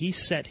gift that he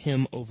set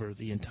him over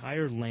the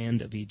entire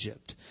land of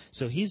Egypt.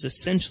 So he's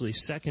essentially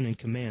second in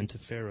command to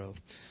Pharaoh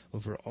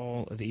over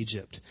all of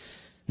Egypt.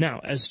 Now,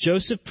 as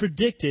Joseph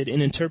predicted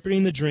in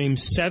interpreting the dream,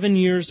 7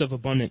 years of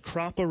abundant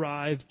crop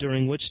arrived,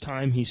 during which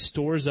time he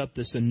stores up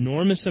this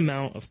enormous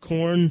amount of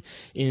corn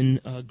in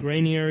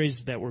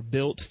granaries that were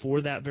built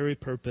for that very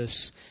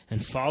purpose.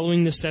 And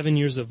following the 7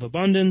 years of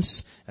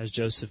abundance, as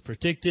Joseph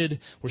predicted,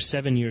 were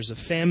 7 years of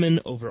famine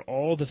over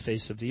all the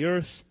face of the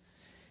earth.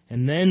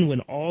 And then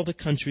when all the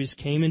countries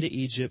came into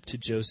Egypt to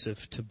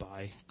Joseph to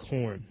buy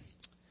corn.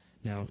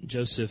 Now,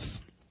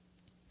 Joseph,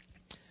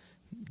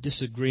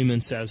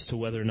 disagreements as to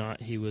whether or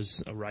not he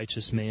was a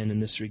righteous man in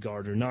this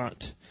regard or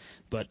not.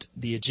 But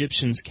the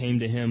Egyptians came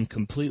to him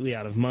completely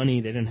out of money.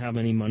 They didn't have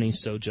any money,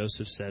 so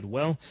Joseph said,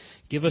 well,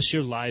 give us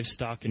your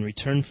livestock in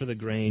return for the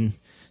grain.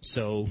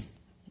 So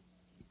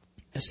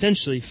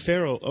essentially,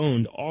 Pharaoh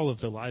owned all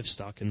of the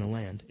livestock in the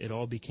land. It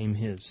all became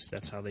his.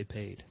 That's how they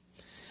paid.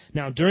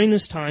 Now, during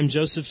this time,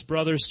 Joseph's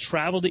brothers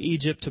traveled to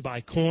Egypt to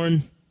buy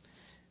corn.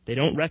 They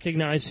don't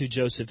recognize who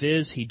Joseph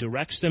is. He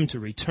directs them to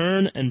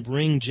return and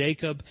bring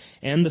Jacob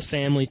and the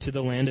family to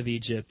the land of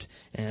Egypt,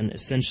 and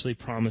essentially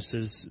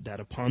promises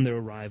that upon their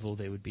arrival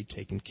they would be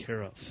taken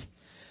care of.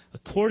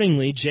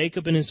 Accordingly,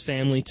 Jacob and his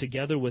family,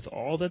 together with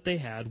all that they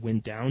had,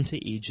 went down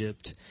to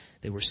Egypt.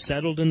 They were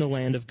settled in the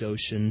land of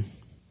Goshen,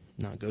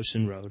 not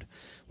Goshen Road,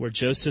 where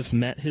Joseph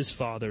met his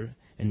father,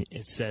 and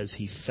it says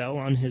he fell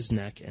on his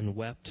neck and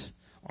wept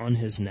on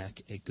his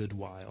neck a good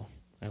while.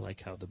 I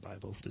like how the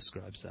Bible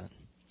describes that.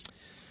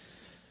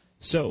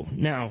 So,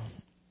 now,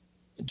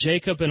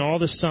 Jacob and all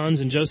the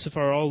sons and Joseph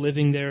are all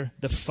living there.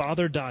 The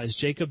father dies,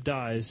 Jacob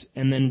dies,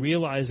 and then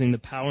realizing the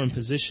power and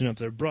position of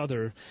their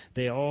brother,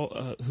 they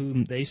all,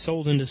 whom they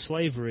sold into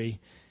slavery,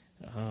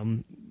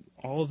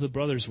 all of the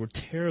brothers were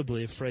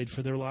terribly afraid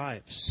for their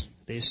lives.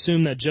 They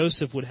assumed that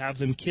Joseph would have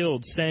them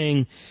killed,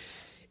 saying,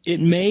 it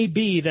may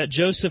be that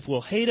Joseph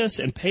will hate us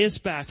and pay us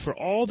back for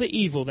all the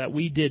evil that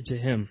we did to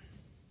him.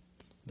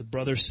 The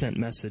brothers sent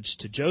message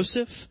to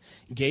Joseph,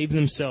 gave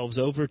themselves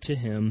over to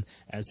him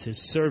as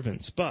his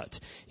servants. But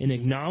in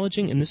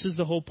acknowledging, and this is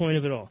the whole point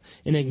of it all,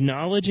 in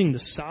acknowledging the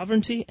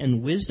sovereignty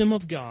and wisdom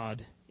of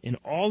God in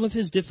all of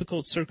his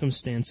difficult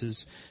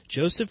circumstances,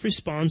 Joseph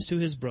responds to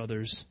his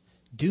brothers,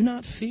 do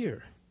not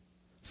fear,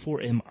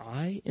 for am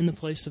I in the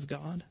place of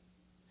God?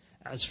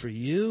 As for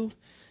you,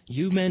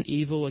 you meant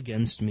evil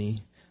against me,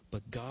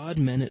 but God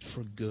meant it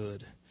for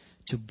good,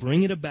 to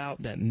bring it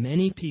about that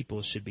many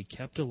people should be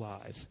kept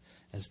alive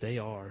as they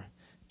are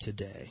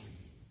today.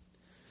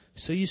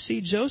 So you see,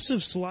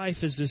 Joseph's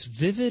life is this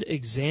vivid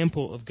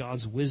example of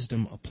God's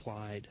wisdom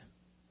applied.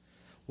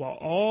 While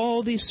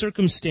all these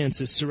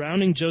circumstances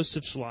surrounding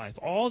Joseph's life,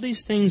 all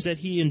these things that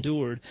he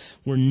endured,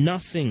 were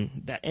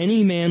nothing that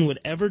any man would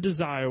ever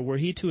desire were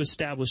he to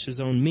establish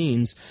his own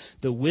means,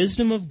 the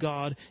wisdom of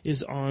God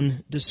is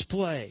on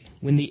display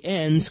when the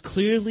ends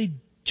clearly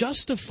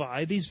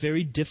justify these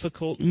very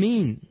difficult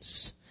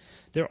means.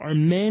 There are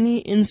many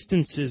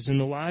instances in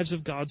the lives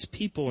of God's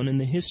people and in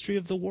the history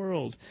of the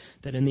world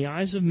that in the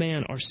eyes of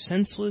man are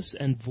senseless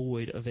and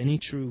void of any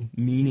true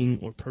meaning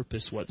or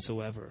purpose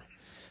whatsoever.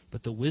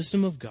 But the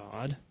wisdom of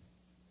God,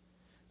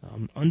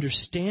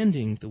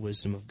 understanding the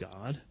wisdom of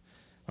God,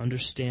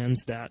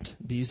 understands that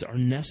these are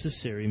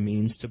necessary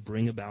means to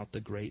bring about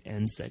the great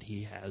ends that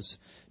he has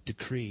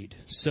decreed.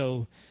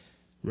 So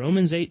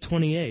Romans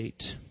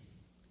 8:28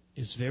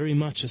 is very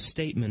much a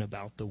statement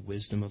about the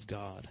wisdom of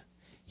God.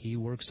 He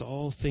works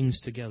all things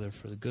together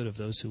for the good of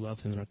those who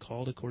love him and are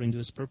called according to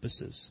his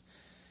purposes.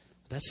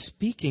 That's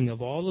speaking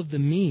of all of the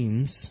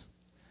means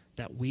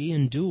that we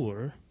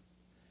endure,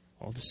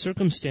 all the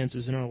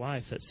circumstances in our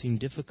life that seem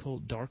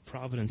difficult, dark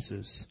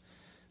providences.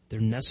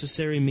 They're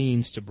necessary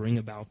means to bring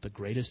about the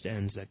greatest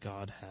ends that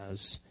God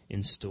has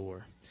in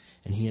store.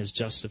 And he has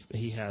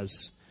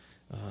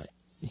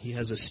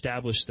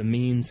established the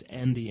means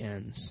and the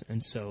ends.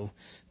 And so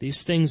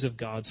these things of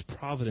God's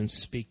providence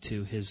speak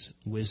to his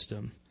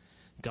wisdom.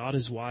 God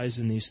is wise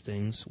in these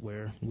things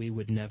where we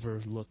would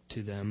never look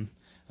to them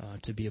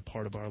to be a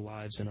part of our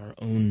lives in our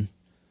own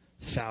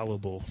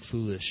fallible,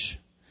 foolish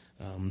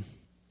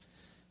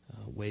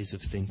ways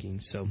of thinking.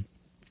 So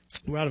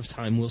we're out of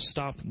time. We'll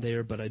stop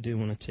there, but I do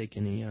want to take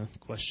any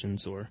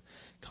questions or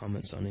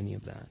comments on any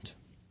of that.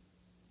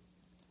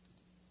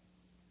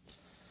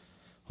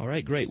 All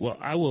right, great. Well,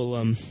 I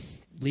will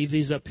leave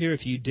these up here.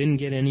 If you didn't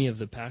get any of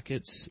the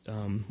packets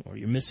or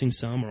you're missing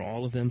some or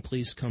all of them,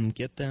 please come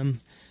get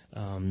them.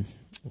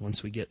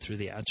 Once we get through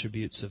the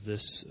attributes of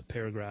this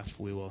paragraph,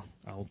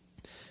 I'll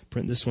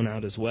print this one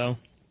out as well.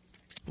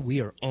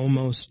 We are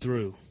almost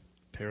through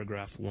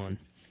paragraph 1.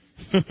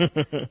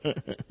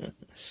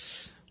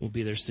 We'll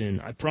be there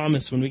soon. I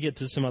promise when we get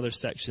to some other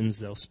sections,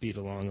 they'll speed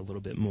along a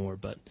little bit more,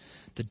 but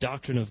the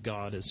doctrine of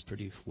God is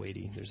pretty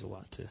weighty. There's a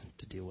lot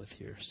to deal with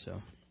here.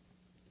 So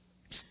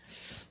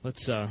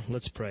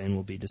let's pray and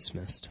we'll be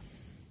dismissed.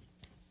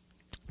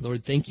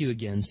 Lord, thank you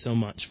again so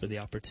much for the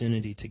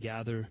opportunity to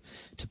gather,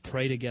 to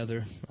pray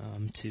together,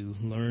 to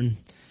learn,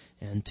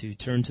 and to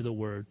turn to the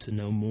Word to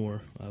know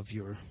more of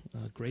your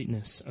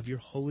greatness, of your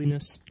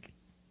holiness,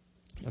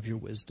 of your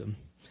wisdom.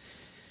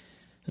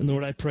 And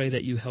Lord, I pray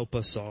that you help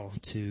us all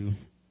to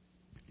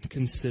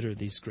consider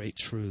these great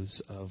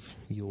truths of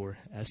your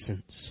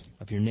essence,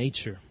 of your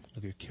nature,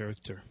 of your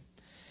character,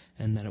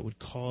 and that it would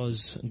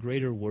cause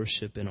greater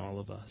worship in all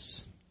of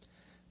us,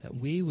 that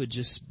we would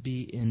just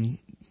be in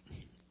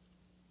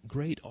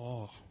great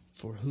awe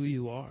for who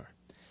you are,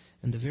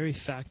 and the very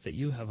fact that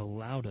you have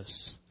allowed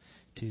us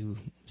to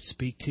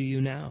speak to you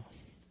now,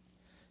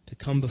 to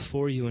come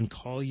before you and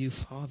call you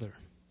Father,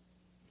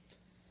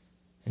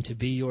 and to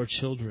be your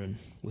children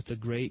with the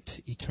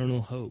great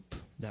eternal hope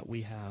that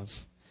we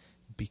have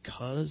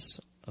because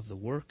of the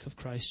work of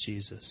Christ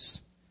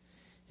Jesus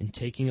in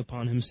taking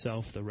upon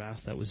himself the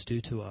wrath that was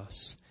due to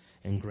us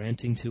and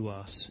granting to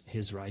us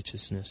his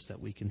righteousness, that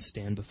we can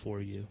stand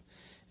before you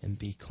and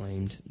be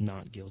claimed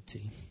not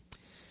guilty.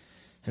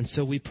 And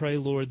so we pray,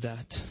 Lord,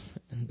 that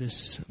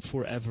this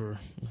forever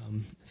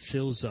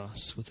fills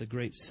us with a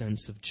great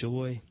sense of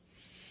joy,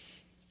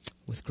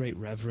 with great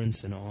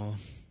reverence and awe,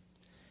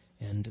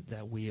 and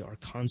that we are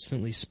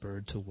constantly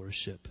spurred to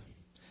worship.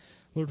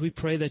 Lord, we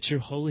pray that your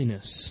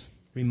holiness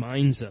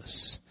reminds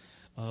us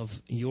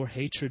of your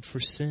hatred for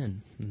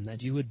sin, and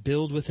that you would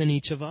build within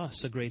each of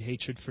us a great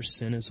hatred for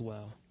sin as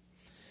well.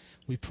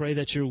 We pray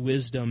that your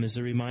wisdom is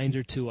a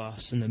reminder to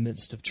us in the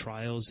midst of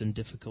trials and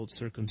difficult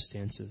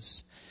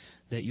circumstances,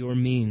 that your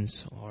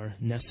means are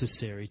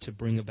necessary to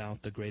bring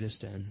about the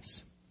greatest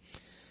ends.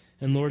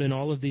 And Lord, in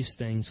all of these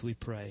things we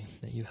pray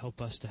that you help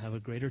us to have a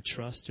greater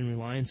trust and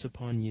reliance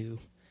upon you,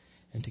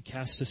 and to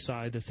cast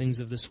aside the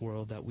things of this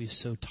world that we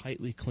so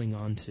tightly cling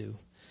on to,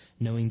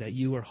 knowing that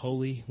you are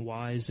holy,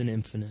 wise, and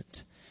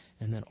infinite,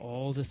 and that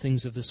all the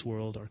things of this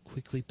world are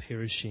quickly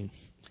perishing,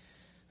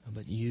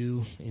 but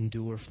you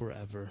endure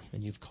forever,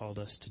 and you've called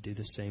us to do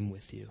the same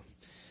with you.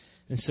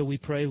 And so we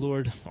pray,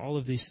 Lord, all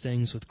of these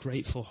things with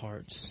grateful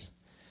hearts,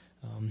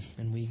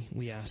 and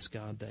we ask,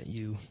 God, that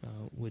you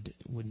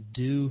would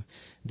do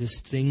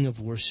this thing of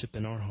worship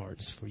in our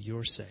hearts for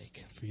your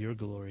sake, for your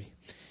glory.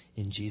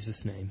 In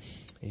Jesus' name,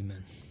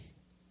 amen.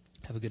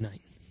 Have a good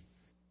night.